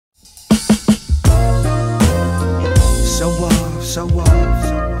show off.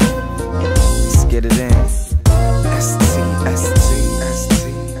 Let's get it in. ST.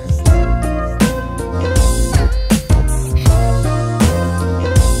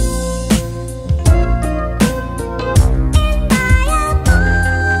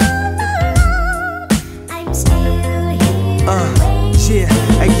 Yeah,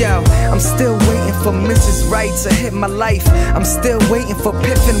 hey yo, I'm still waiting for Mrs. Right to hit my life. I'm still waiting for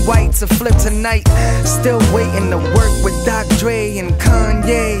Piffin White to flip tonight. Still waiting to work with Dr. Dre and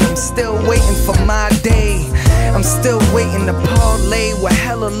Kanye. I'm still waiting for my day. I'm still waiting to parlay with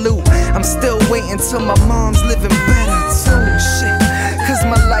hella loot. I'm still waiting till my mom's living better too. Shit, cause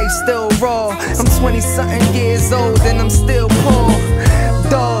my life's still raw. I'm 20-something years old and I'm still poor.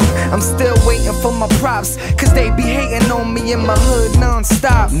 Dog, I'm still waiting for my props, cause they be hating on me in my hood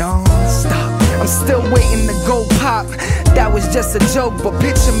non-stop. I'm still waiting to go pop. That was just a joke, but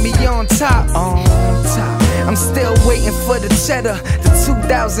picture me on top. I'm still waiting for the cheddar, the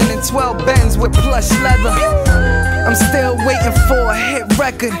 2012 Benz with plush leather. I'm still waiting for a hit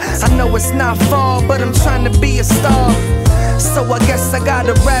record. I know it's not far, but I'm trying to be a star. So I guess I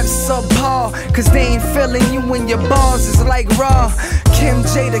gotta rap subpar, cause they ain't feeling you when your bars is like raw. Kim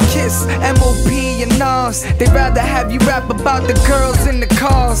J the Kiss, M.O.P and Nas, they'd rather have you rap about the girls in the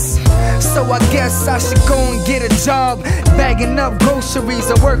cars. So I guess I should go and get a job, bagging up groceries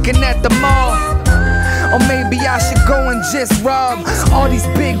or working at the mall. Or maybe I should go and just rob all these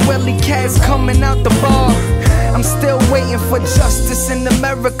big welly cats coming out the bar. I'm still waiting for justice in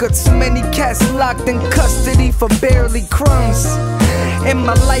America. Too many cats locked in custody for barely crumbs. And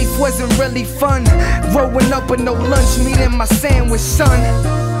my life wasn't really fun, growing up with no lunch meat in my sandwich, son.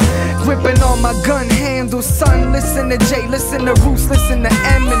 Gripping on my gun handle, son. Listen to Jay, listen to Roos, listen to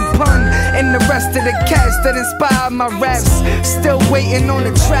M and Pun, and the rest of the cats that inspired my raps. Still waiting on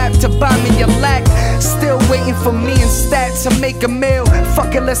the trap to buy me a lack. Still waiting for me and Stat to make a meal.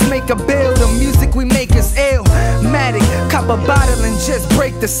 Fuck it, let's make a bill. The music we make is ill. Matic, cop a bottle and just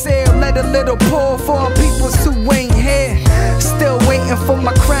break the seal. Let a little pour for our peoples who ain't here. Still waiting for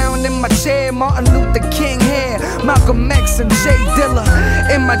my crown in my chair. Martin Luther King here, Malcolm X and Jay Dilla.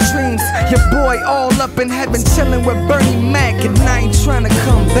 In my dreams, your boy all up in heaven chilling with Bernie Mac, and I ain't trying to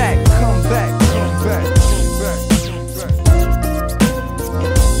come back.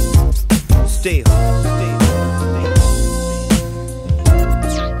 Still